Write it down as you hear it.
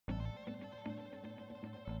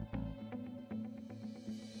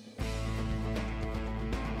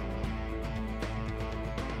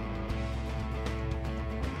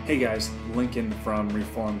Hey guys, Lincoln from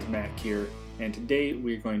Reformed Mac here, and today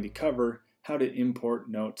we're going to cover how to import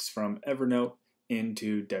notes from Evernote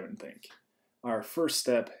into DEVONthink. Our first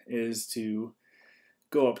step is to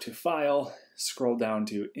go up to File, scroll down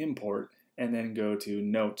to Import, and then go to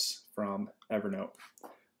Notes from Evernote.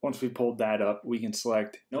 Once we pulled that up, we can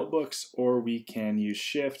select notebooks, or we can use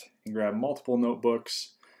Shift and grab multiple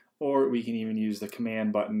notebooks, or we can even use the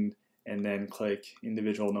Command button and then click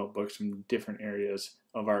individual notebooks from different areas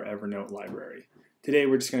of our Evernote library. Today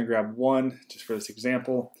we're just going to grab one just for this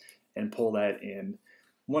example and pull that in.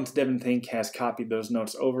 Once DEVONthink has copied those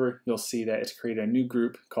notes over, you'll see that it's created a new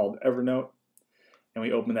group called Evernote, and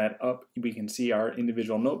we open that up, we can see our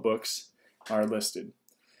individual notebooks are listed.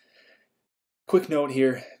 Quick note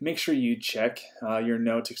here, make sure you check your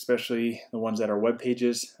notes, especially the ones that are web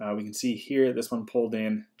pages. We can see here this one pulled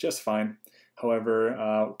in just fine.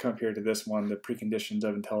 However, compared to this one, the preconditions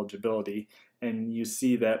of intelligibility, and you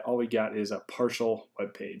see that all we got is a partial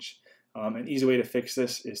web page. An easy way to fix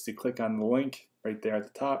this is to click on the link right there at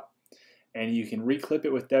the top, and you can reclip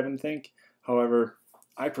it with DEVONthink. However,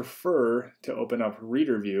 I prefer to open up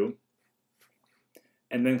Reader View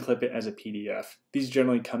and then clip it as a PDF. These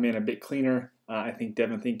generally come in a bit cleaner. I think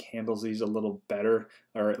DEVONthink handles these a little better,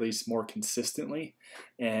 or at least more consistently,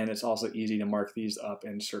 and it's also easy to mark these up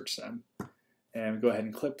and search them. And go ahead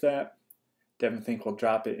and clip that. DEVONthink will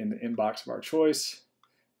drop it in the inbox of our choice,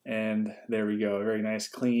 and there we go. A very nice,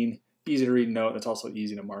 clean, easy to read note that's also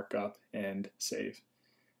easy to mark up and save.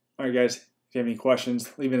 Alright guys, if you have any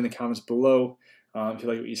questions, leave it in the comments below. If you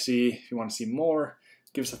like what you see, if you want to see more,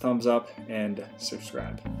 give us a thumbs up and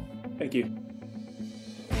subscribe. Thank you.